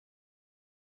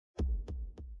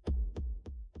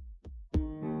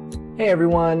Hey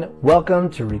everyone, welcome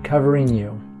to Recovering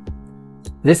You.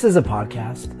 This is a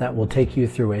podcast that will take you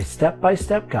through a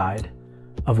step-by-step guide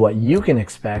of what you can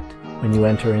expect when you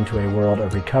enter into a world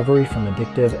of recovery from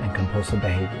addictive and compulsive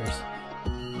behaviors.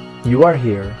 You are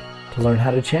here to learn how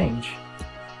to change,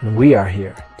 and we are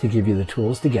here to give you the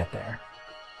tools to get there.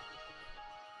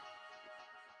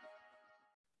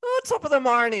 What's up in the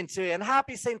morning to you, and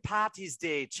happy St. Patty's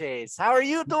Day, Chase. How are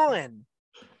you doing?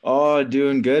 Oh,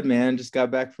 doing good, man. Just got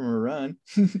back from a run.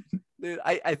 Dude,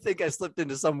 I think I slipped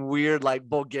into some weird like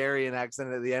Bulgarian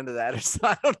accent at the end of that, or so.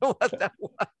 I don't know what that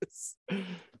was.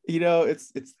 You know,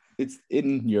 it's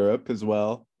in Europe as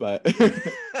well, but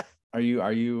are you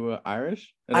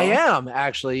Irish at I all? am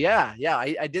actually, yeah.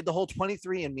 I did the whole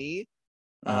 23andMe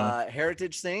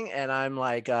heritage thing, and I'm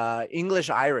like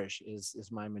English Irish is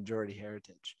my majority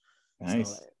heritage.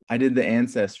 Nice. So, I did the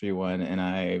ancestry one, and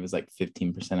I was like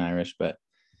 15% Irish, but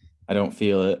I don't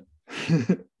feel it.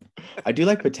 I do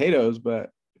like potatoes,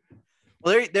 but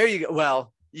well, there you go.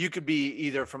 Well, you could be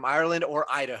either from Ireland or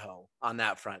Idaho on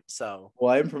that front. So,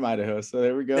 well, I'm from Idaho, so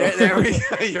there we go. there we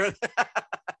go.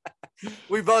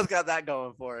 We both got that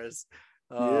going for us.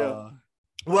 Yeah.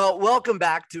 Well, welcome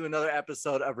back to another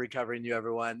episode of Recovering You,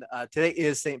 everyone. Today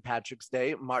is St. Patrick's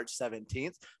Day, March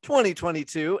 17th,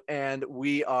 2022, and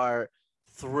we are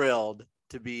thrilled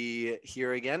to be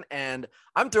here again. And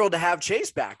I'm thrilled to have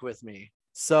Chase back with me.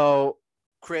 So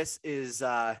Chris is,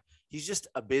 he's just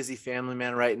a busy family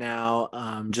man right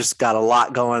now. Just got a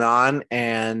lot going on.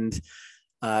 And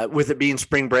with it being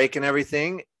spring break and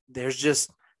everything, there's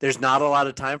not a lot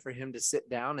of time for him to sit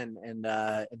down and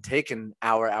take an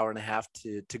hour and a half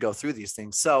to go through these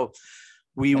things. So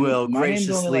we will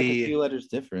graciously. Name's only like a few letters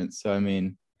different. So I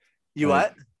mean,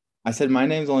 what? I said my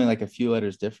name's only like a few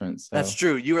letters different. So. That's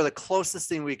true. You were the closest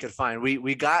thing we could find.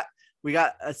 We got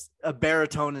a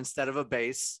baritone instead of a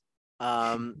bass.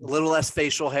 A little less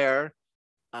facial hair.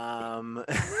 But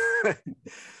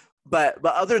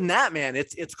other than that, man,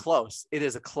 it's close. It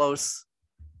is a close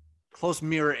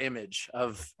mirror image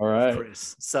of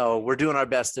Chris. So we're doing our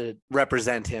best to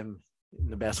represent him in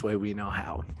the best way we know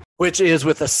how, which is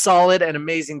with a solid and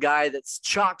amazing guy that's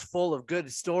chocked full of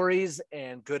good stories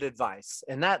and good advice.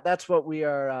 And that's what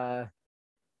we're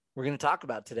going to talk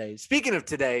about today. Speaking of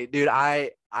today, dude,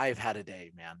 I've had a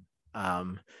day,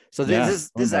 man. So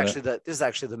this is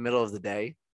actually the middle of the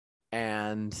day.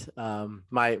 And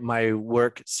my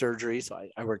work surgery, so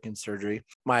I work in surgery,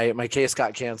 my case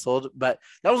got canceled, but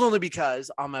that was only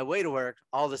because on my way to work,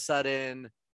 all of a sudden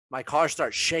my car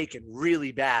starts shaking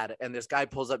really bad, and this guy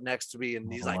pulls up next to me,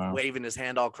 and he's waving his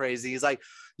hand all crazy. He's like,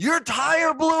 "Your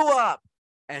tire blew up,"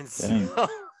 and so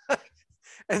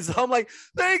I'm like,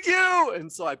 "Thank you,"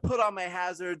 and so I put on my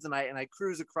hazards and I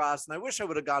cruise across, and I wish I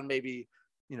would have gone maybe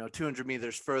 200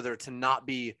 meters further to not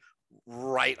be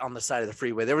right on the side of the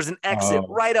freeway. There was an exit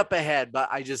right up ahead, but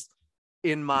I just,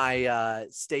 in my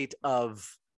state of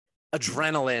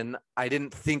adrenaline, I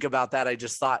didn't think about that. I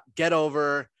just thought, get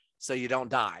over so you don't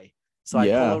die. So I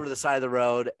pull over to the side of the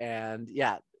road, and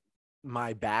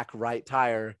my back right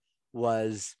tire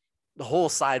was, the whole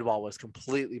sidewall was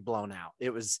completely blown out.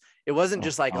 It wasn't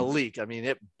just like a leak. I mean,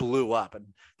 it blew up, and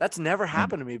that's never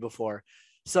happened to me before.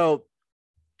 So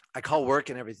I call work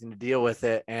and everything to deal with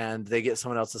it, and they get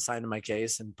someone else assigned to my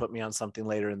case and put me on something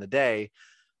later in the day.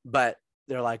 But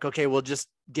they're like, okay, we'll just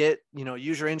get,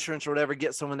 use your insurance or whatever,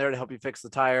 get someone there to help you fix the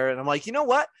tire. And I'm like, you know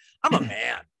what? I'm a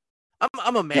man.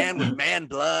 I'm a man with man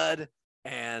blood.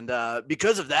 And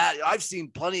because of that, I've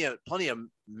seen plenty of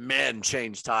men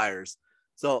change tires.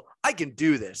 So I can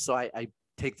do this. So I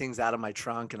take things out of my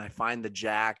trunk and I find the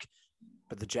jack,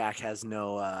 but the jack has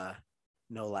no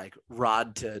like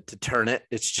rod to turn it.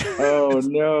 It's just, oh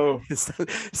no.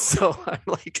 So I'm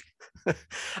like,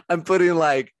 I'm putting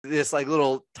like this like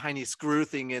little tiny screw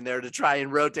thing in there to try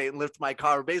and rotate and lift my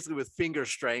car basically with finger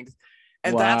strength.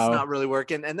 And that's not really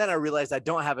working. And then I realized I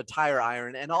don't have a tire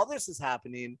iron, and all this is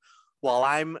happening while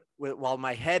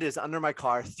my head is under my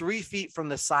car 3 feet from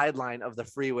the sideline of the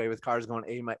freeway with cars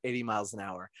going 80 miles an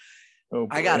hour. Oh,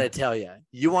 I got to tell you,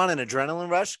 you want an adrenaline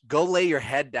rush? Go lay your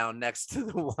head down next to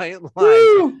the white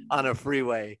line on a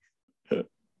freeway.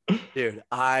 Dude,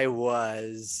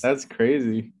 that's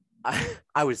crazy.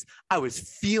 I was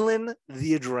feeling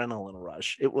the adrenaline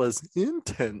rush. It was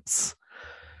intense.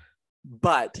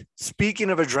 But speaking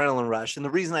of adrenaline rush, and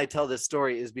the reason I tell this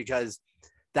story is because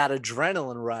that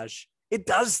adrenaline rush, it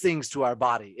does things to our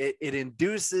body. It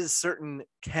induces certain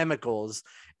chemicals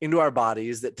into our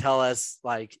bodies that tell us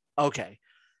like, okay,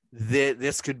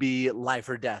 this could be life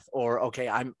or death, or okay,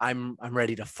 I'm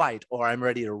ready to fight, or I'm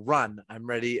ready to run. I'm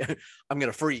ready. I'm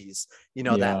going to freeze,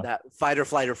 that fight or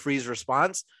flight or freeze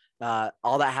response.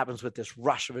 all that happens with this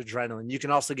rush of adrenaline. You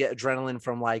can also get adrenaline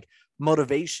from like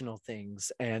motivational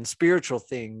things and spiritual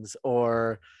things,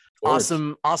 or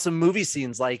awesome movie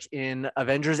scenes like in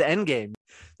Avengers Endgame.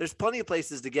 There's plenty of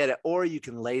places to get it, or you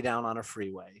can lay down on a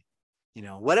freeway.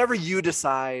 Whatever you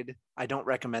decide. I don't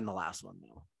recommend the last one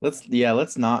though.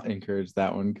 Let's not encourage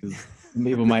that one, because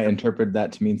people might interpret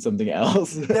that to mean something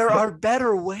else. There are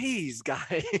better ways,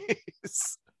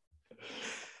 guys.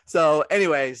 So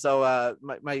anyway,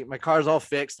 my car's all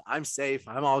fixed. I'm safe.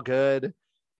 I'm all good.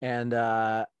 And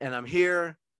I'm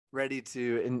here ready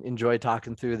to enjoy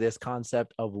talking through this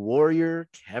concept of warrior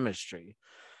chemistry.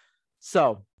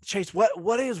 So Chase,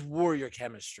 what is warrior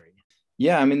chemistry?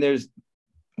 Yeah, I mean,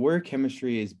 warrior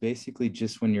chemistry is basically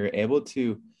just when you're able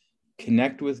to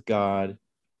connect with God,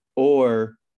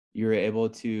 or you're able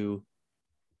to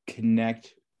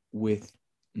connect with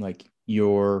like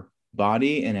your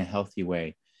body in a healthy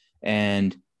way.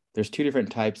 And there's two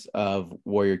different types of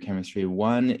warrior chemistry.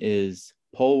 One is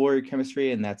pole warrior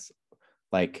chemistry, and that's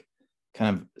like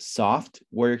kind of soft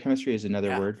warrior chemistry is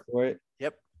another word for it.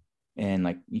 Yep. And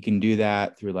like you can do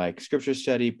that through like scripture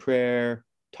study, prayer,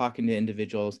 talking to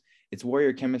individuals. It's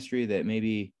warrior chemistry that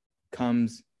maybe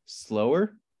comes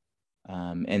slower.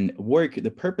 And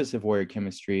the purpose of warrior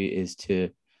chemistry is to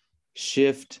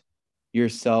shift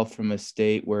yourself from a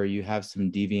state where you have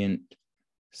some deviant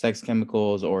sex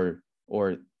chemicals or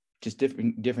just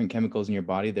different chemicals in your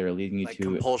body that are leading you like to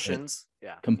compulsions.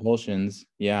 Compulsions.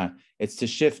 Yeah. It's to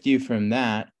shift you from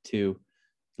that to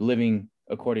living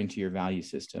according to your value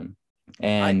system.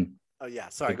 And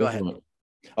go ahead.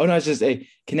 Oh no, it's just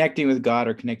connecting with God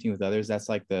or connecting with others. That's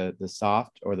like the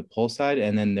soft or the pull side.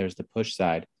 And then there's the push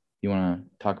side. You want to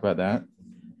talk about that?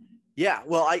 Yeah.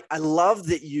 Well, I love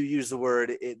that you use the word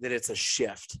that it's a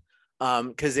shift.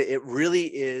 Because it really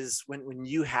is when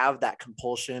you have that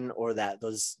compulsion or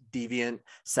those deviant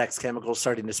sex chemicals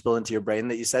starting to spill into your brain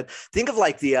that you said. Think of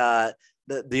like the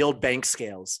old bank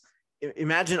scales.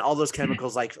 Imagine all those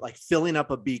chemicals like filling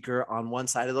up a beaker on one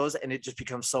side of those, and it just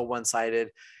becomes so one-sided.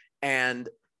 And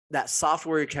that soft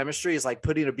warrior chemistry is like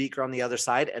putting a beaker on the other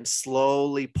side and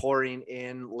slowly pouring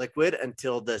in liquid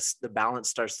until the balance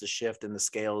starts to shift and the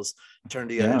scales turn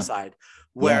to the other side.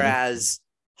 Whereas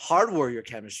hard warrior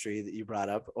chemistry that you brought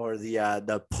up, or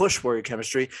the push warrior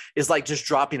chemistry, is like just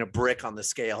dropping a brick on the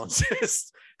scale and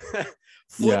just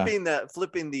flipping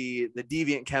the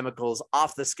deviant chemicals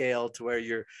off the scale to where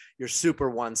you're super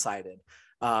one-sided.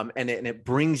 And it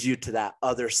brings you to that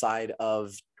other side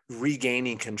of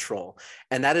regaining control.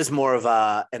 And that is more of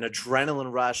an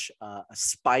adrenaline rush, a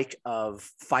spike of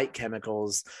fight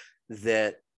chemicals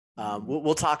that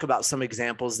we'll talk about some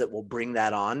examples that will bring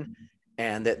that on.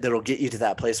 And that'll get you to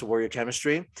that place of warrior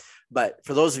chemistry. But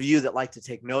for those of you that like to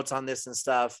take notes on this and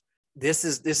stuff, this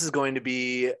is going to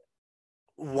be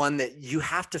one that you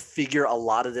have to figure a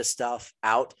lot of this stuff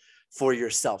out for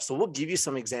yourself. So we'll give you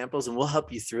some examples and we'll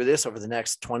help you through this over the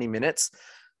next 20 minutes.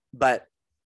 But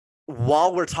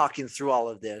while we're talking through all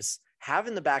of this, have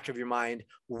in the back of your mind,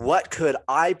 what could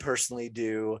I personally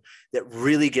do that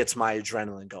really gets my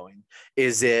adrenaline going?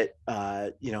 Is it,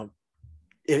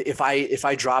 if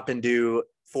I drop and do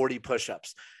 40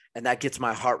 push-ups and that gets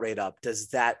my heart rate up, does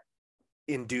that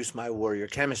induce my warrior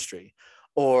chemistry?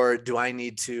 Or do I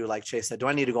need to, like Chase said, do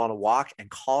I need to go on a walk and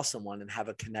call someone and have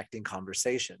a connecting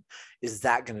conversation? Is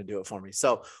that going to do it for me?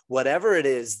 So whatever it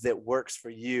is that works for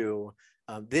you,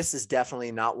 this is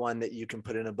definitely not one that you can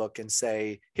put in a book and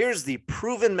say, here's the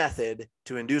proven method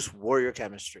to induce warrior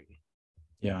chemistry.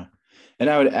 Yeah. And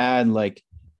I would add, like,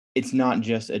 it's not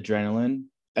just adrenaline.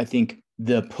 I think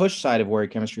the push side of warrior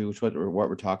chemistry, which what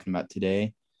we're talking about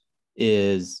today,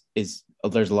 is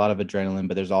there's a lot of adrenaline,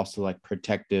 but there's also like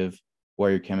protective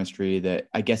warrior chemistry that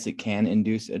I guess it can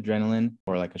induce adrenaline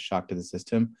or like a shock to the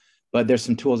system. But there's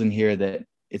some tools in here that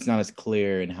it's not as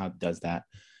clear in how it does that.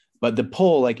 But the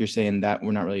pull, like you're saying, that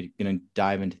we're not really going to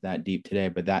dive into that deep today,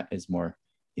 but that is more,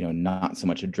 not so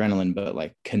much adrenaline, but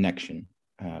like connection.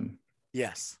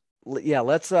 Yes. Yeah.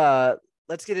 Let's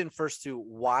get in first to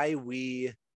why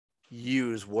we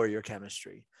use warrior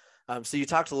chemistry. So you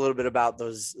talked a little bit about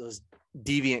those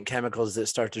deviant chemicals that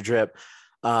start to drip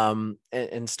and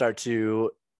start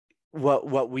to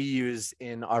what we use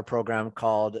in our program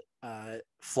called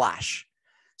flash.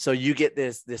 So you get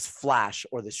this flash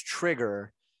or this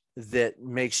trigger that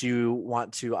makes you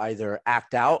want to either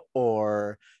act out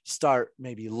or start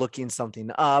maybe looking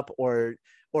something up, or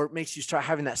makes you start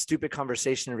having that stupid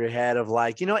conversation in your head of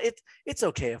like, it's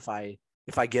okay if I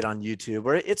get on YouTube,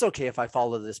 or it's okay if I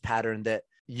follow this pattern that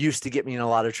used to get me in a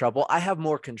lot of trouble. I have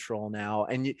more control now.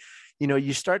 And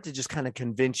you start to just kind of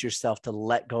convince yourself to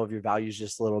let go of your values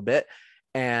just a little bit.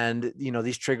 And,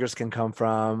 these triggers can come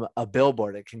from a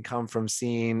billboard. It can come from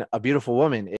seeing a beautiful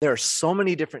woman. There are so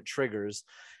many different triggers,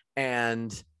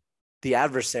 and the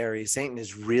adversary, Satan,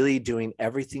 is really doing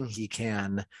everything he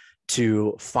can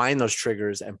to find those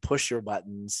triggers and push your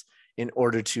buttons in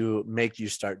order to make you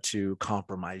start to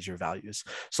compromise your values.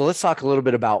 So let's talk a little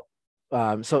bit about,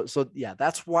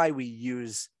 that's why we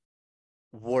use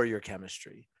warrior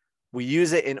chemistry. We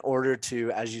use it in order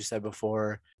to, as you said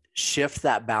before, shift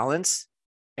that balance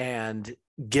and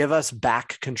give us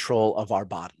back control of our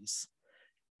bodies.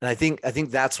 And I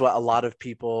think that's what a lot of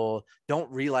people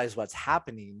don't realize what's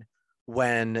happening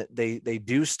when they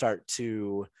do start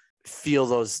to feel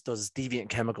those deviant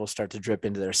chemicals start to drip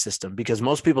into their system, because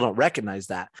most people don't recognize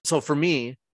that. So for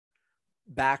me,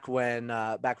 back when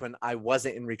I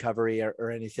wasn't in recovery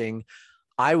or anything,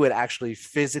 I would actually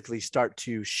physically start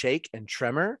to shake and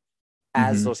tremor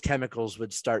as those chemicals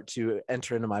would start to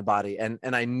enter into my body. And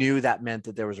I knew that meant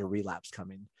that there was a relapse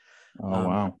coming. Oh,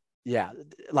 wow. Yeah.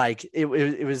 Like it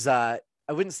was, I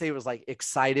wouldn't say it was like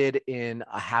excited in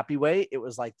a happy way. It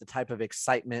was like the type of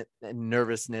excitement and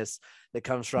nervousness that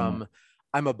comes from,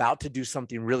 I'm about to do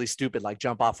something really stupid, like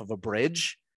jump off of a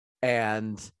bridge,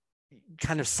 and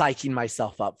kind of psyching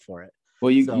myself up for it.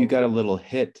 Well, you got a little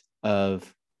hit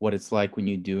of what it's like when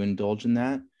you do indulge in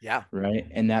that. Yeah. Right.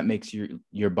 And that makes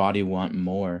your body want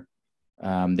more.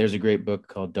 There's a great book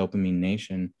called Dopamine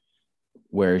Nation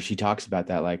where she talks about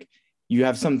that. Like, you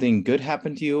have something good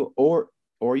happen to you, or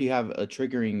you have a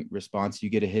triggering response, you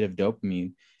get a hit of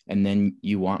dopamine, and then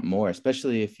you want more,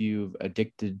 especially if you've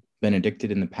been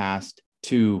addicted in the past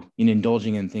to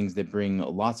indulging in things that bring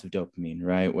lots of dopamine,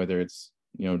 right? Whether it's,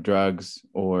 drugs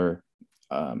or,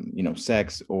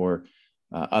 sex or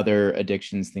other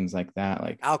addictions, things like that,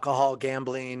 like alcohol,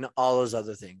 gambling, all those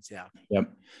other things. Yeah.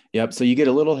 Yep. So you get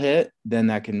a little hit, then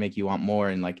that can make you want more.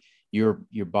 And like your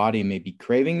body may be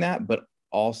craving that, but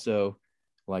also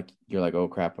like, you're like, oh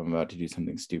crap, I'm about to do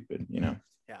something stupid, Yeah.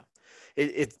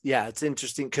 It's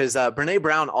interesting because Brene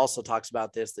Brown also talks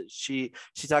about this, that she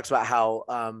talks about how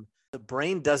the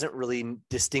brain doesn't really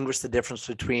distinguish the difference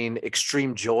between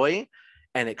extreme joy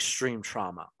and extreme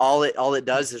trauma. All it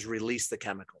does is release the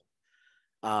chemical.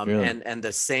 Really? And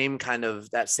the same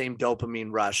that same dopamine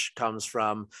rush comes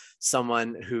from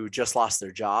someone who just lost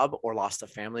their job or lost a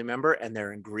family member and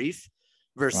they're in grief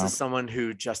versus someone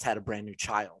who just had a brand new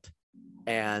child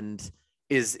and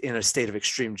is in a state of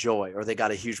extreme joy, or they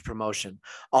got a huge promotion.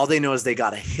 All they know is they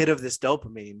got a hit of this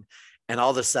dopamine, and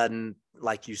all of a sudden,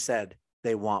 like you said,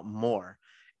 they want more.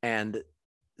 And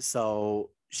so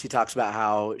she talks about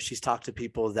how she's talked to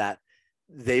people that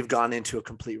they've gone into a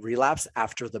complete relapse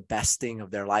after the best thing of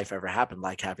their life ever happened,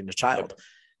 like having a child,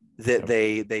 that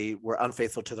they were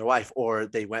unfaithful to their wife, or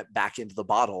they went back into the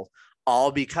bottle,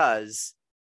 all because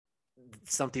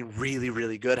something really,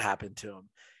 really good happened to them.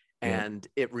 And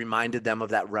it reminded them of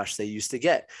that rush they used to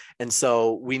get. And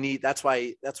so that's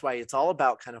why it's all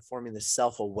about kind of forming this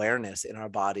self-awareness in our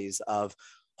bodies of,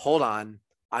 hold on,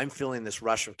 I'm feeling this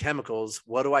rush of chemicals.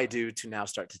 What do I do to now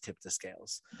start to tip the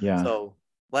scales? Yeah. So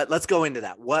let's go into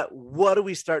that. What do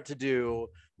we start to do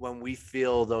when we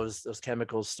feel those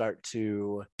chemicals start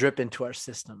to drip into our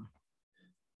system?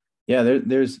 Yeah,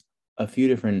 there's a few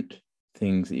different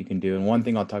things that you can do. And one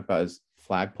thing I'll talk about is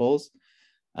flagpoles.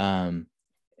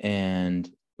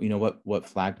 And what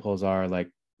flagpoles are, like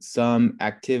some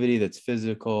activity that's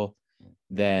physical,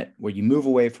 that where you move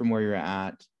away from where you're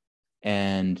at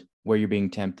and where you're being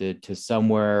tempted to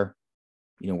somewhere,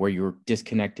 where you're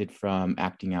disconnected from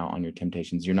acting out on your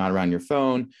temptations. You're not around your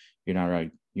phone, you're not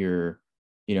around your,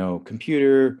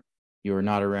 computer, you're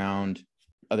not around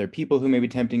other people who may be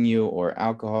tempting you, or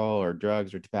alcohol or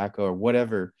drugs or tobacco or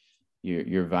whatever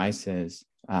your vice is.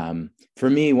 For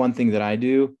me, one thing that I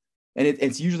do, and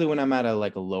it's usually when I'm at a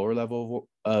lower level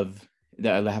of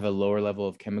that, I have a lower level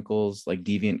of chemicals, like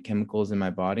deviant chemicals in my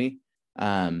body,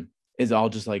 is I'll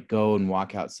just like go and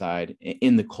walk outside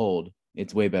in the cold.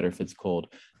 It's way better if it's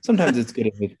cold. Sometimes it's good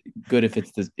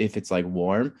if it's like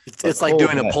warm. It's like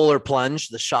doing a polar plunge,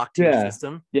 the shock to your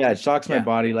system. Yeah, it shocks my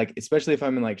body, like especially if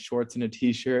I'm in like shorts and a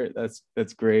t-shirt.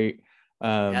 That's great.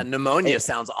 Pneumonia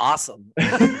sounds awesome.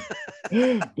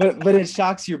 but it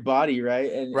shocks your body,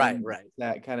 right? And right.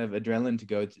 That kind of adrenaline to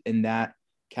go, and that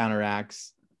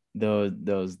counteracts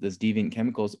those deviant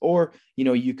chemicals. Or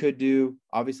you could do,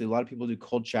 obviously a lot of people do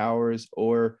cold showers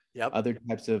or other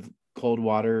types of cold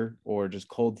water or just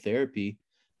cold therapy.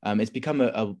 It's become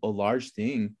a large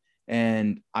thing,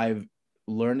 and I've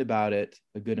learned about it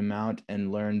a good amount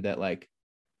and learned that like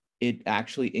it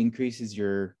actually increases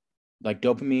your like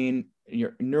dopamine,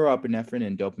 your neuroepinephrine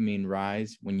and dopamine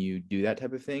rise when you do that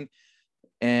type of thing.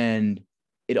 And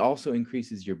it also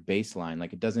increases your baseline.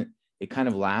 Like it kind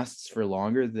of lasts for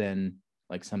longer than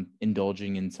like some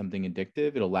indulging in something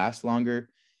addictive. It'll last longer.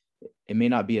 It may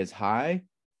not be as high,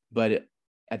 but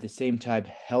at the same time,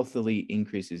 healthily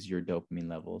increases your dopamine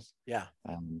levels. Yeah.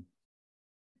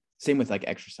 Same with like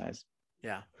exercise.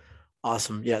 Yeah.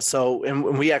 Awesome. Yeah. So,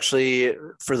 and we actually,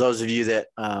 for those of you that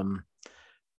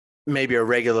maybe are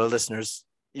regular listeners,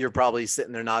 you're probably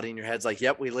sitting there nodding your heads like,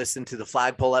 yep, we listened to the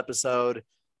flagpole episode.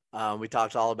 We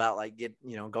talked all about like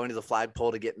going to the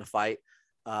flagpole to get in a fight.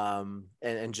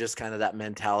 And just kind of that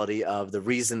mentality of the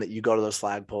reason that you go to those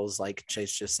flagpoles, like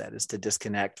Chase just said, is to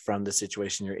disconnect from the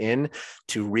situation you're in,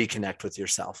 to reconnect with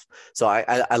yourself. So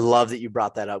I love that you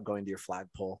brought that up, going to your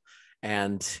flagpole.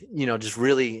 And, just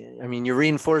really, I mean, you're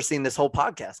reinforcing this whole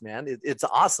podcast, man. It's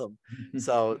awesome.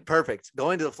 So perfect.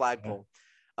 Going to the flagpole.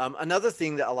 Another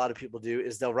thing that a lot of people do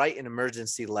is they'll write an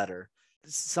emergency letter.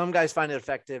 Some guys find it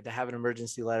effective to have an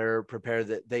emergency letter prepared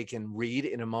that they can read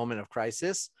in a moment of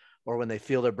crisis, or when they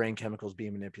feel their brain chemicals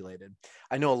being manipulated.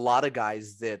 I know a lot of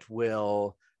guys that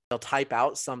they'll type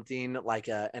out something like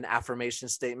an affirmation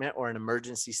statement or an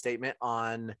emergency statement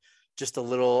on just a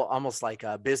little, almost like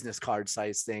a business card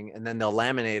size thing. And then they'll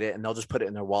laminate it and they'll just put it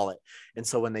in their wallet. And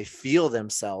so when they feel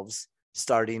themselves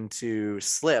starting to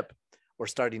slip or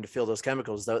starting to feel those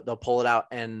chemicals, they'll pull it out.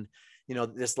 And,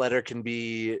 this letter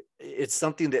it's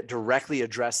something that directly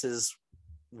addresses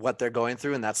what they're going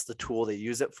through. And that's the tool they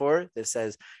use it for. That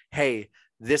says, hey,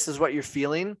 this is what you're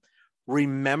feeling.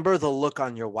 Remember the look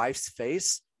on your wife's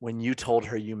face when you told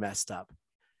her you messed up.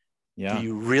 Yeah. Do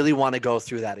you really want to go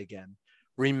through that again?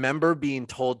 Remember being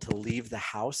told to leave the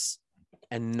house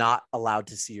and not allowed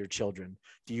to see your children.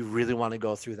 Do you really want to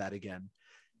go through that again?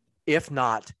 If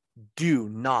not, do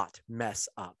not mess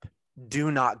up.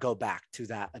 Do not go back to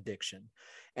that addiction.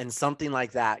 And something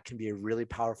like that can be a really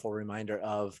powerful reminder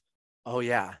of, oh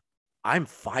yeah, I'm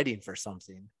fighting for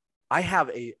something. I have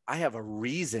a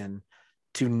reason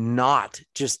to not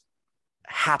just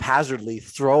haphazardly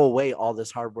throw away all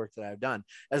this hard work that I've done.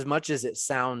 As much as it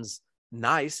sounds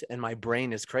nice and my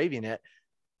brain is craving it,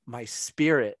 my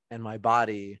spirit and my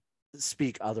body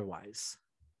speak otherwise.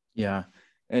 Yeah.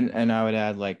 And I would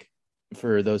add, like,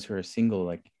 for those who are single,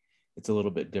 like, it's a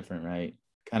little bit different, right?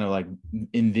 Kind of like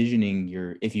envisioning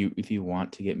if you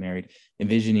want to get married,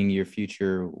 envisioning your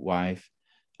future wife,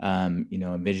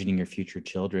 envisioning your future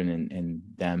children and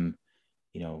them,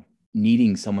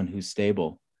 needing someone who's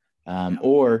stable.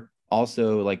 Or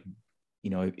also, like,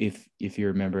 if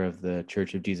you're a member of the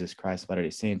Church of Jesus Christ of Latter-day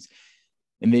Saints,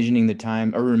 envisioning the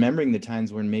time or remembering the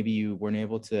times when maybe you weren't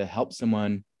able to help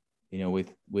someone,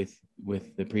 with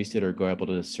the priesthood, or go able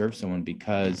to serve someone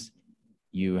because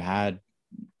you had,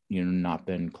 not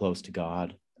been close to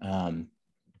God, and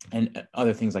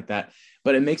other things like that.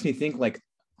 But it makes me think, like,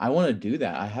 I want to do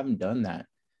that. I haven't done that.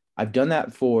 I've done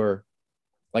that for,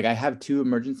 like, I have 2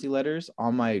 emergency letters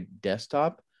on my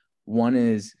desktop. One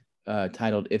is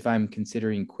titled "If I'm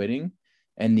Considering Quitting,"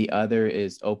 and the other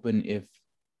is "Open if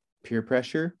Peer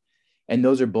Pressure." And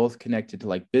those are both connected to,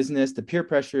 like, business. The peer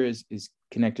pressure is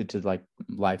connected to, like,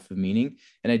 life of meaning.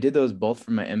 And I did those both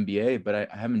for my MBA, but I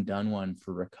haven't done one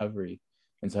for recovery.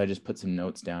 And so I just put some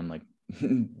notes down, like,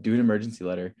 do an emergency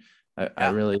letter.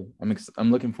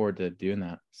 I'm looking forward to doing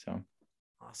that. So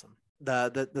awesome.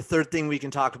 The third thing we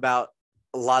can talk about,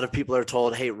 a lot of people are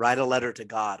told, hey, write a letter to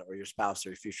God or your spouse or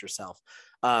your future self.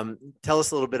 Tell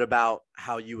us a little bit about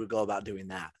how you would go about doing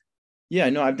that. Yeah,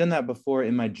 no, I've done that before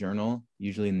in my journal,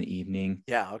 usually in the evening.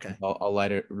 Yeah. Okay. I'll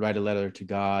write a letter to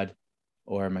God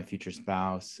or my future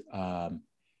spouse.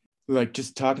 Like,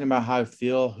 just talking about how I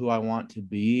feel, who I want to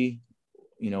be,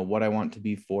 what I want to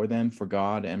be for them, for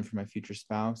God, and for my future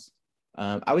spouse.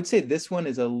 I would say this one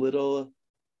is a little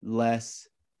less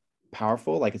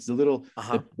powerful. Like, it's a little,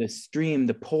 the stream,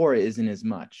 the pour isn't as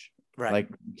much, right? Like,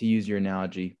 to use your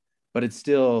analogy, but it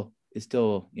still,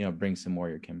 brings some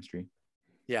warrior chemistry.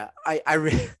 Yeah.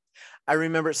 I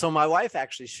remember, so my wife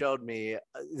actually showed me,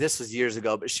 this was years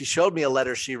ago, but she showed me a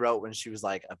letter she wrote when she was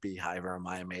like a beehive or a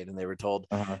Maya maid, and they were told,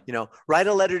 write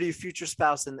a letter to your future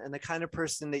spouse and the kind of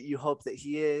person that you hope that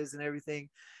he is and everything.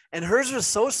 And hers was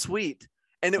so sweet.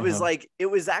 And it was like, it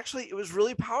was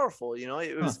really powerful.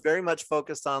 It was very much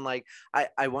focused on, like,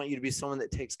 I want you to be someone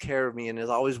that takes care of me and is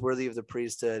always worthy of the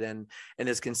priesthood and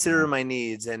is considerate of my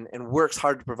needs and works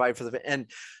hard to provide for the,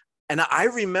 and I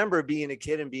remember being a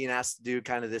kid and being asked to do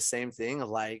kind of this same thing of,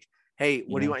 like, hey,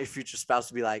 what do you want your future spouse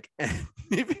to be like? And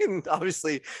even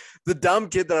obviously the dumb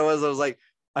kid that I was like,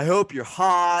 I hope you're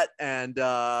hot. And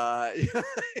oh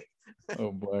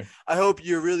boy, I hope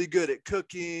you're really good at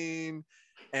cooking.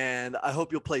 and I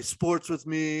hope you'll play sports with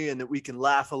me and that we can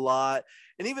laugh a lot.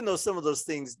 And even though some of those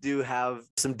things do have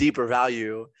some deeper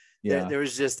value,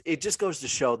 it just goes to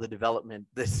show the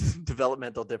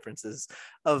developmental differences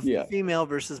of female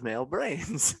versus male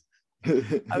brains.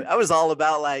 I was all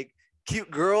about like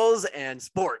cute girls and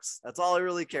sports. That's all I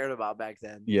really cared about back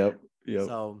then. Yep.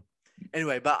 So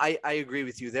anyway, but I agree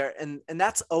with you there. And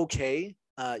that's okay.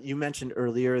 You mentioned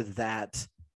earlier that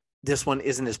this one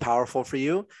isn't as powerful for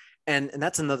you. And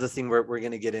that's another thing we're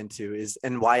going to get into is,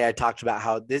 and why I talked about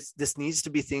how this needs to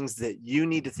be things that you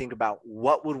need to think about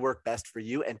what would work best for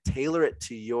you and tailor it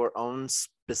to your own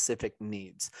specific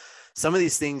needs. Some of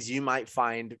these things you might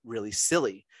find really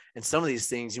silly. And some of these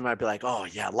things you might be like, oh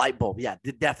yeah, light bulb. Yeah,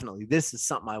 definitely. This is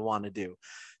something I want to do.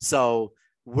 So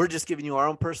we're just giving you our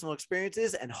own personal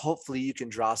experiences, and hopefully you can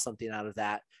draw something out of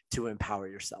that to empower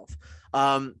yourself.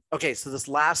 Okay. So this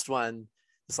last one,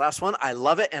 I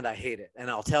love it and I hate it. And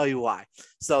I'll tell you why.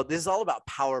 So this is all about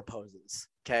power poses.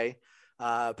 Okay.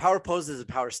 Power poses and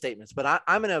power statements, but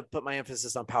I'm going to put my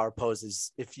emphasis on power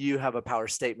poses. If you have a power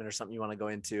statement or something you want to go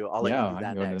into, I'll let you do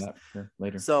that next. Sure,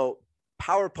 later. So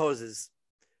power poses,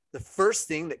 the first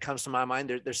thing that comes to my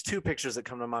mind, there's two pictures that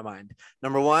come to my mind.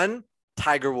 Number one,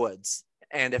 Tiger Woods.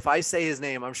 And if I say his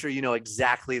name, I'm sure you know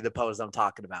exactly the pose I'm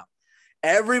talking about.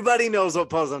 Everybody knows what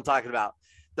pose I'm talking about.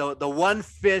 The one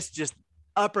fist just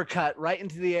uppercut right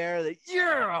into the air, and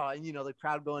the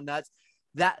crowd going nuts.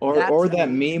 That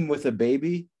meme with a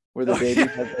baby where the baby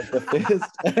has the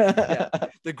fist.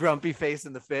 The grumpy face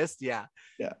and the fist. Yeah.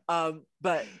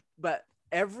 But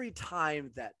every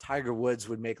time that Tiger Woods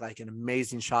would make like an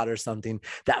amazing shot or something,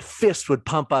 that fist would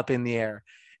pump up in the air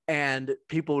and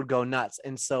people would go nuts.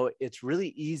 And so it's really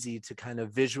easy to kind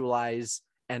of visualize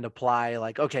and apply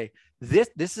like, okay,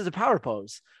 this is a power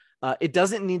pose. It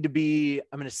doesn't need to be,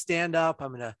 I'm going to stand up.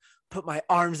 I'm going to put my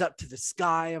arms up to the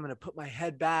sky. I'm going to put my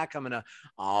head back. I'm going to,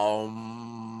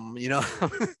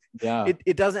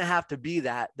 it doesn't have to be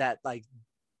that like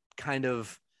kind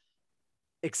of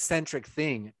eccentric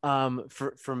thing.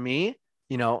 For me,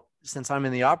 since I'm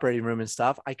in the operating room and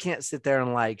stuff, I can't sit there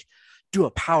and like do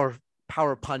a power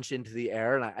punch into the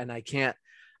air. And I can't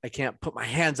put my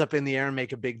hands up in the air and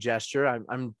make a big gesture.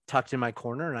 I'm tucked in my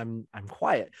corner and I'm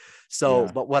quiet. So,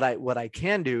 but what I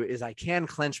can do is I can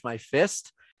clench my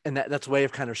fist, and that's a way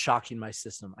of kind of shocking my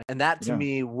system. And that to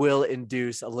me will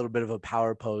induce a little bit of a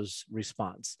power pose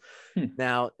response.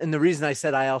 Now, and the reason I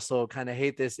said I also kind of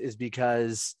hate this is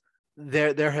because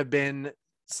there have been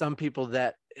some people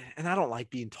that, and I don't like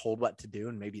being told what to do,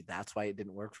 and maybe that's why it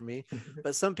didn't work for me,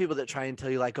 but some people that try and tell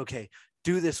you like, okay,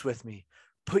 do this with me.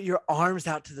 Put your arms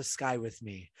out to the sky with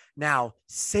me. Now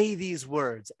say these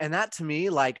words. And that to me,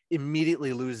 like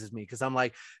immediately loses me. Cause I'm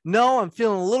like, no, I'm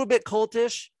feeling a little bit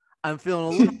cultish. I'm feeling a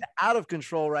little bit out of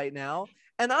control right now.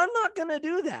 And I'm not going to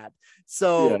do that.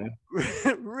 So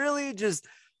really just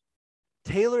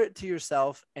tailor it to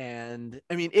yourself. And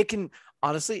I mean, it can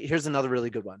honestly, here's another really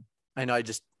good one. I know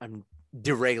I'm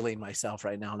derailing myself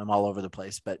right now and I'm all over the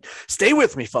place, but stay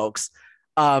with me, folks.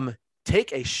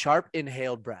 Take a sharp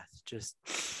inhaled breath.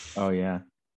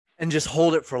 And just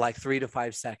hold it for like 3 to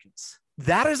 5 seconds.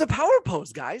 That is a power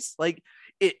pose, guys. Like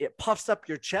it puffs up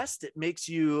your chest. It makes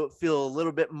you feel a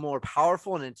little bit more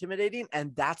powerful and intimidating.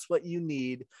 And that's what you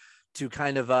need to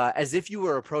kind of, as if you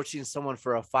were approaching someone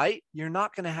for a fight. You're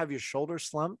not going to have your shoulders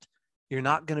slumped. You're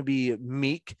not going to be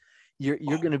meek. You're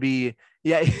going to be,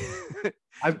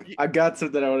 I've got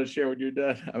something I want to share when you're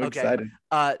done. I'm excited.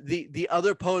 The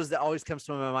other pose that always comes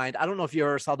to my mind, I don't know if you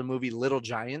ever saw the movie Little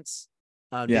Giants.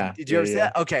 Did you ever see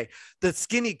that? Okay. The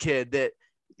skinny kid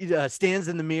that stands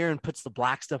in the mirror and puts the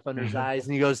black stuff under his eyes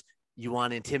and he goes, "You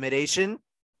want intimidation?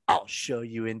 I'll show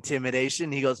you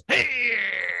intimidation." He goes, "Hey!"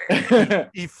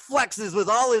 he flexes with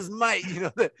all his might,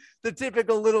 the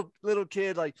typical little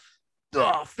kid, like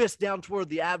fist down toward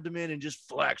the abdomen and just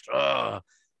flex.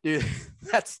 Dude,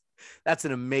 that's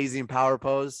an amazing power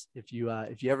pose. If you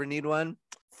ever need one,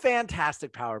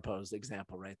 fantastic power pose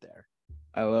example right there.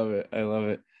 I love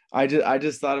it. I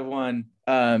just thought of one.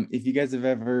 If you guys have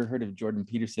ever heard of Jordan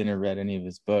Peterson or read any of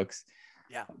his books,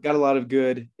 got a lot of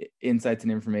good insights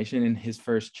and information. In his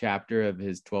first chapter of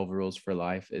his 12 rules for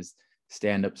life is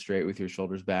stand up straight with your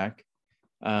shoulders back.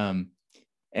 And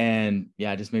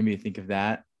it just made me think of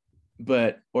that.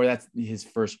 Or that's his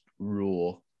first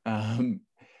rule.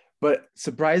 But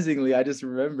surprisingly, I just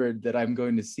remembered that I'm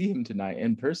going to see him tonight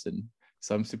in person.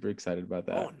 So I'm super excited about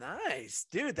that. Oh, nice,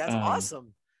 dude. That's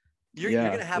awesome. You're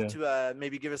going to have to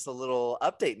maybe give us a little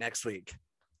update next week.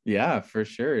 Yeah, for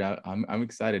sure. I'm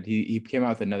excited. He came out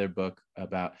with another book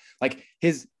about like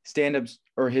his stand-ups,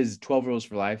 or his 12 rules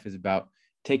for life is about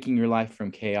taking your life from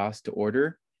chaos to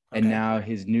order And now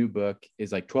his new book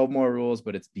is like 12 more rules,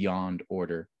 but it's beyond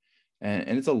order.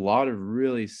 And it's a lot of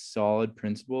really solid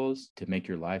principles to make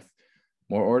your life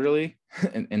more orderly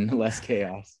and less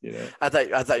chaos, you know. I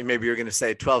thought maybe you were going to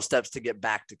say 12 steps to get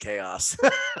back to chaos.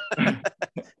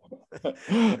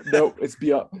 No, it's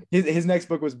beyond. His next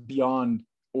book was beyond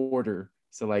order.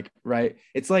 So like, right.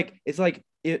 It's like,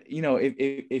 you know,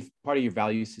 if part of your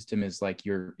value system is like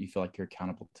you feel like you're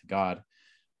accountable to God.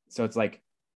 So it's like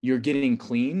you're getting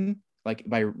clean, like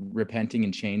by repenting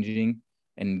and changing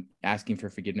and asking for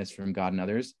forgiveness from God and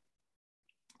others.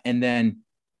 And then,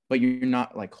 but you're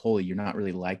not like holy. You're not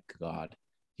really like God.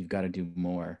 You've got to do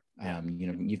more. You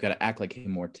know, you've got to act like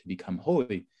him more to become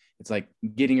holy. It's like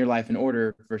getting your life in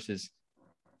order versus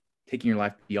taking your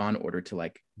life beyond order to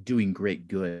like doing great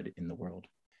good in the world.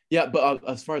 Yeah, but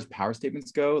as far as power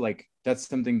statements go, like that's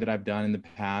something that I've done in the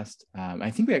past. I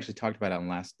think we actually talked about it on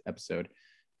last episode.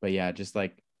 But yeah, just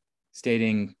like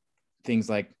stating things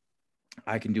like,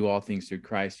 I can do all things through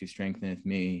Christ who strengtheneth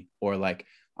me, or like,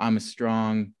 I'm a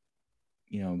strong,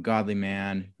 you know, godly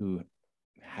man who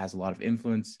has a lot of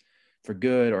influence for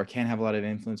good, or can have a lot of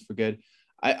influence for good.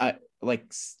 I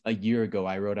like a year ago,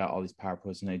 I wrote out all these power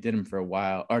posts and I did them for a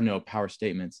while, or no, power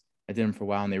statements. I did them for a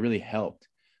while and they really helped.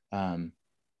 And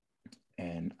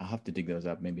I'll have to dig those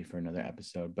up maybe for another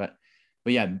episode. But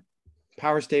yeah,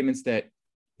 power statements that,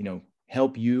 you know,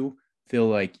 help you feel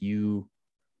like you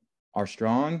are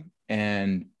strong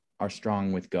and are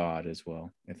strong with God as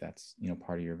well, if that's, you know,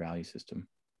 part of your value system.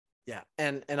 Yeah.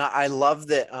 And I love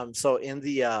that. So in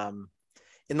the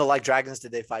Like Dragons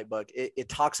Did They Fight book, it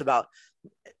talks about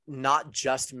not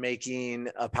just making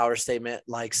a power statement,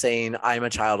 like saying, I'm a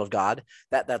child of God,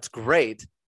 that's great,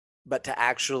 but to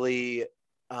actually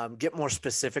get more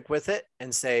specific with it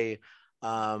and say,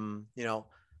 you know,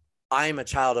 I'm a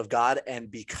child of God. And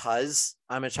because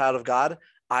I'm a child of God,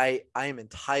 I am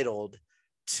entitled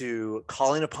to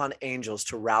calling upon angels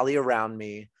to rally around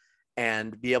me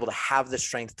and be able to have the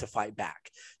strength to fight back,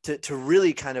 to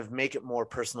really kind of make it more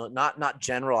personal, not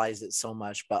generalize it so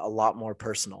much, but a lot more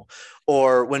personal.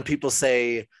 Or when people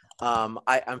say, I'm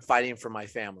fighting for my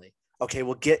family. Okay,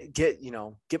 well,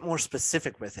 get more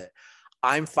specific with it.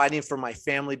 I'm fighting for my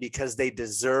family because they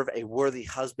deserve a worthy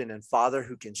husband and father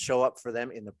who can show up for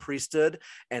them in the priesthood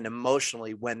and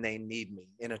emotionally when they need me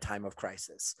in a time of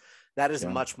crisis. That is a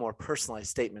much more personalized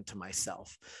statement to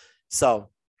myself. So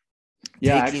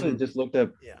yeah, I actually just looked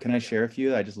up. Can I share a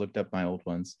few? I just looked up my old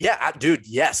ones. Yeah, dude.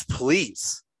 Yes,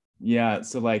 please. Yeah.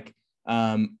 So like,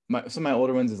 my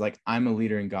older ones is like, I'm a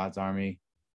leader in God's army.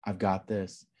 I've got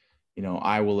this, you know,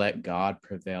 I will let God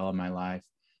prevail in my life.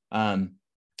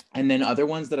 And then other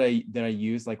ones that I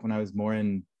use, like when I was more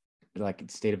in like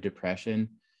a state of depression,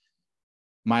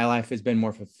 my life has been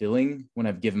more fulfilling when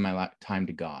I've given my time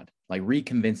to God, like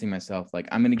reconvincing myself, like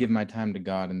I'm going to give my time to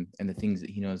God and the things that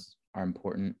he knows are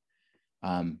important,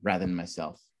 rather than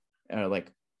myself. And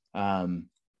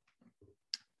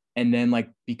then like,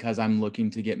 because I'm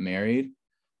looking to get married,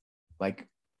 like,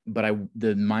 but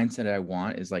the mindset I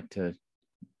want is like to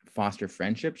foster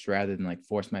friendships rather than like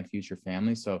force my future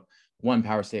family. So one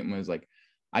power statement was like,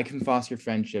 I can foster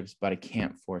friendships, but I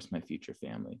can't force my future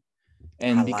family.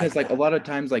 And because like a lot of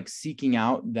times, like seeking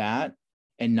out that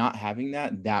and not having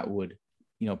that would,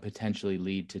 you know, potentially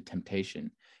lead to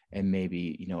temptation and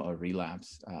maybe, you know, a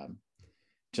relapse.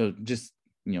 So just,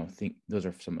 you know, think those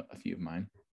are a few of mine.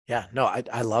 Yeah, no,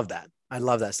 I love that. I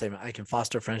love that statement. I can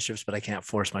foster friendships, but I can't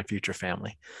force my future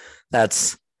family.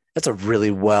 That's a really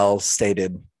well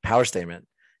stated power statement.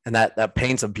 And that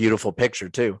paints a beautiful picture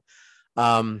too.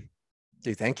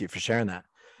 Dude, thank you for sharing that.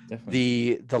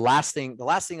 Definitely. The last thing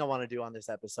I want to do on this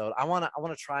episode, I want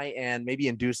to try and maybe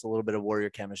induce a little bit of warrior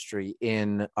chemistry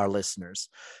in our listeners.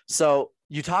 So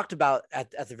you talked about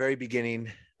at the very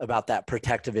beginning about that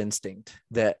protective instinct,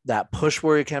 that push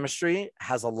warrior chemistry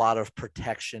has a lot of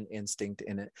protection instinct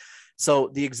in it.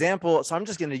 So I'm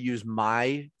just going to use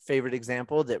my favorite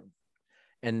example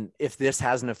and if this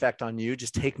has an effect on you,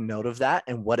 just take note of that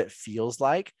and what it feels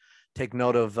like. Take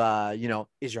note of, you know,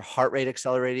 is your heart rate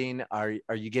accelerating? Are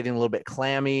you getting a little bit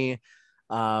clammy?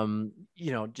 You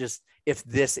know, just if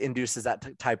this induces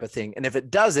that type of thing. And if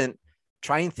it doesn't,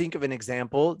 try and think of an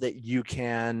example that you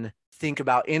can think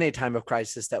about in a time of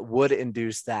crisis that would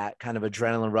induce that kind of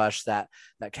adrenaline rush, that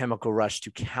chemical rush to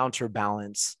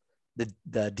counterbalance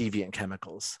the deviant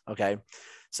chemicals. Okay.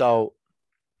 So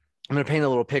I'm going to paint a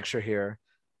little picture here.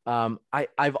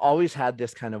 I've always had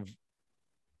this kind of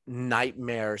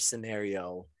nightmare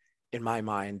scenario in my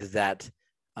mind that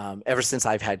ever since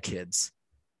I've had kids,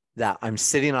 that I'm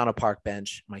sitting on a park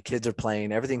bench, my kids are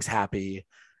playing, everything's happy,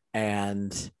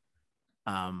 and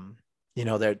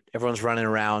everyone's running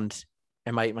around,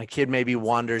 and my kid maybe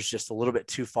wanders just a little bit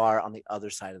too far on the other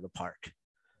side of the park.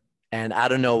 And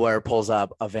out of nowhere pulls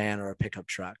up a van or a pickup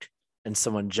truck, and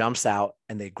someone jumps out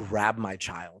and they grab my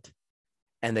child,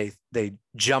 and they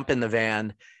jump in the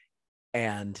van,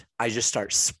 and I just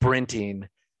start sprinting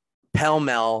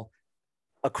pell-mell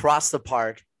across the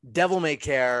park, devil may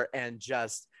care, and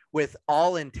just with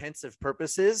all intensive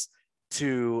purposes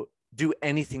to do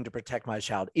anything to protect my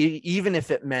child, even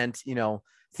if it meant,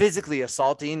 physically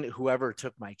assaulting whoever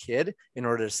took my kid in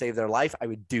order to save their life. I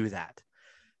would do that.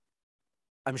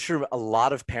 I'm sure a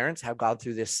lot of parents have gone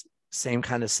through this same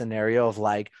kind of scenario of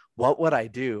like, what would I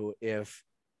do if,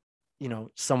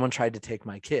 someone tried to take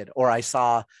my kid, or I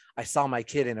saw my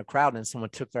kid in a crowd and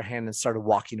someone took their hand and started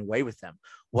walking away with them.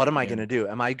 What am I going to do?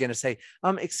 Am I going to say,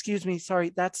 excuse me,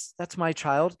 sorry, that's my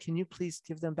child. Can you please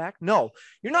give them back? No,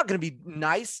 you're not going to be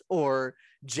nice or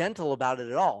gentle about it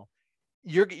at all.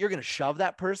 You're going to shove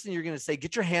that person. You're going to say,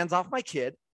 get your hands off my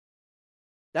kid.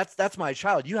 That's my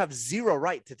child. You have zero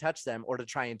right to touch them or to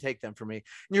try and take them from me.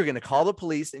 And you're going to call the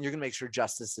police, and you're going to make sure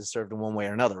justice is served in one way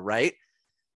or another. Right.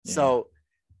 Yeah. So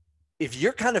if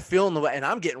you're kind of feeling the way, and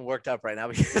I'm getting worked up right now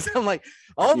because I'm like,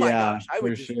 oh my gosh, I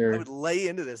would lay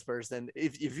into this person.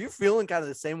 If you're feeling kind of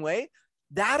the same way,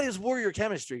 that is warrior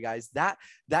chemistry, guys. That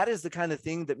is the kind of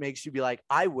thing that makes you be like,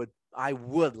 I would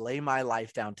lay my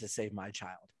life down to save my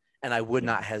child, and I would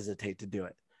not hesitate to do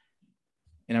it.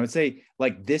 And I would say,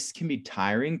 like, this can be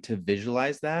tiring to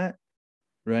visualize that,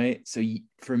 right? So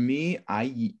for me at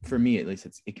least,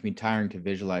 it can be tiring to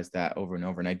visualize that over and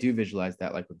over. And I do visualize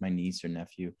that, like, with my niece or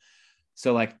nephew.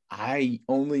 So, like, I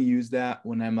only use that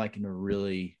when I'm, like, in a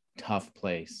really tough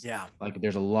place. Yeah. Like,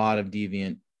 there's a lot of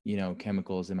deviant,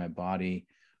 chemicals in my body,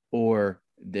 or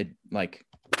that, like,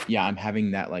 I'm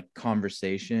having that, like,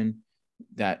 conversation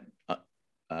that,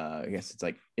 I guess it's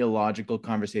like illogical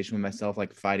conversation with myself,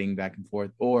 like fighting back and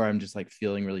forth, or I'm just like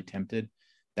feeling really tempted.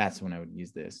 That's when I would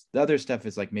use this. The other stuff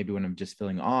is like maybe when I'm just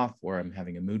feeling off or I'm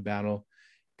having a mood battle,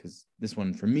 because this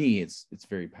one for me, it's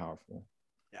very powerful.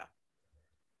 Yeah.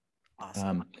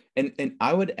 Awesome. And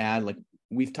I would add, like,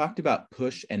 we've talked about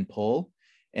push and pull,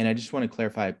 and I just want to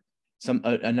clarify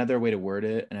another way to word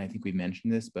it. And I think we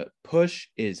mentioned this, but push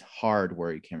is hard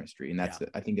warrior chemistry. And that's,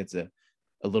 I think it's a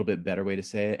little bit better way to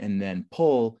say it. And then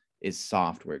pull is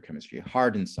soft warrior chemistry,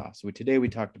 hard and soft. So today we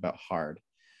talked about hard.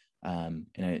 And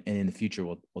in the future,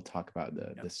 we'll talk about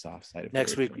the soft side of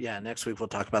next week. Yeah. Next week, we'll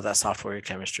talk about that soft warrior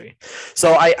chemistry.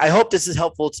 So I hope this is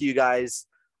helpful to you guys.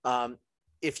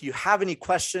 If you have any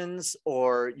questions,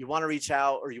 or you want to reach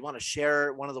out, or you want to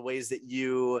share one of the ways that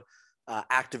you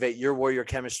activate your warrior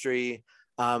chemistry,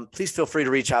 please feel free to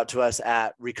reach out to us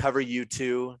at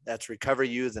recoveryou2. That's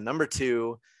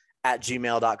recoveryou2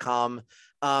 @gmail.com.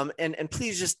 And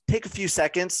please just take a few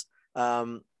seconds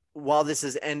while this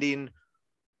is ending,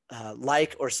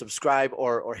 like or subscribe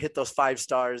or hit those 5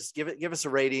 stars, give us a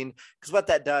rating, because what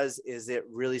that does is it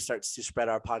really starts to spread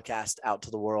our podcast out to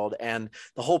the world. And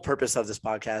the whole purpose of this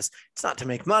podcast, it's not to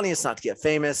make money, it's not to get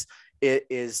famous, it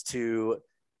is to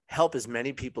help as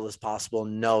many people as possible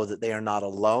know that they are not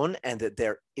alone, and that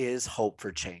there is hope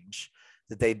for change,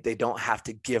 that they don't have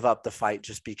to give up the fight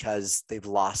just because they've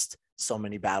lost so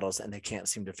many battles and they can't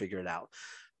seem to figure it out.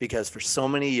 Because for so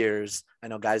many years, I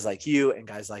know guys like you and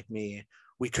guys like me,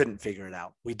 we couldn't figure it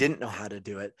out. We didn't know how to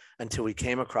do it until we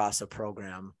came across a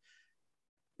program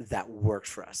that worked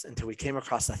for us, until we came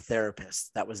across a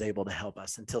therapist that was able to help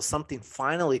us, until something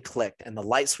finally clicked and the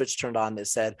light switch turned on that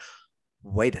said,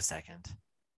 wait a second,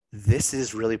 this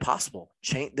is really possible.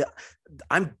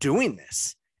 I'm doing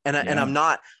this. And I'm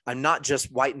not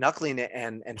just white knuckling it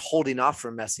and holding off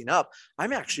from messing up.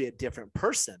 I'm actually a different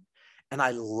person. And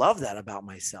I love that about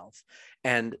myself.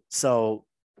 And so,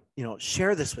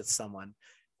 share this with someone,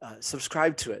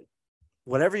 subscribe to it,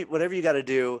 whatever you got to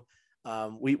do.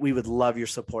 We would love your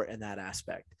support in that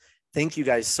aspect. Thank you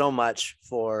guys so much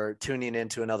for tuning in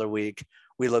to another week.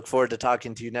 We look forward to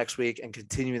talking to you next week and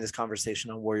continuing this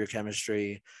conversation on warrior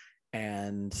chemistry.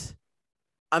 And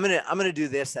I'm gonna do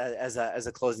this as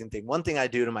a closing thing. One thing I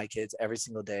do to my kids every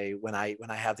single day when I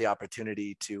have the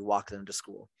opportunity to walk them to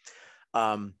school,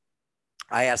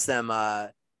 I ask them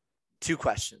 2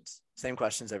 questions, same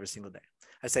questions every single day.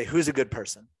 I say, who's a good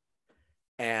person?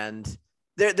 And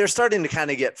they're starting to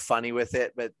kind of get funny with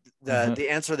it, but the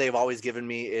answer they've always given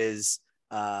me is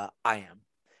I am,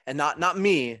 and not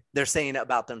me. They're saying it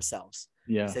about themselves.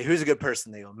 Yeah. I say, who's a good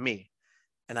person? They go, me.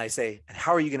 And I say, and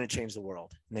how are you going to change the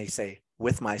world? And they say,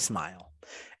 with my smile.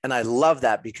 And I love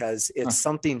that because it's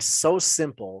something so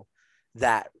simple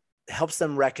that helps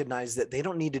them recognize that they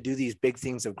don't need to do these big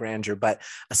things of grandeur, but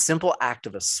a simple act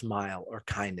of a smile or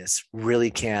kindness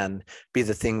really can be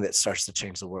the thing that starts to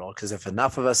change the world. Because if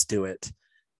enough of us do it,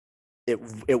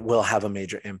 it will have a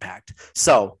major impact.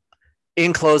 So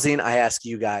in closing, I ask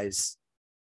you guys,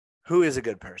 who is a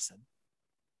good person?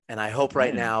 And I hope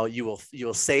right now you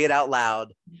will say it out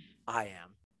loud. I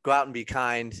am. Go out and be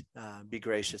kind, be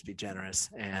gracious, be generous.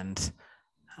 And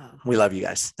we love you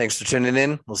guys. Thanks for tuning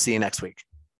in. We'll see you next week.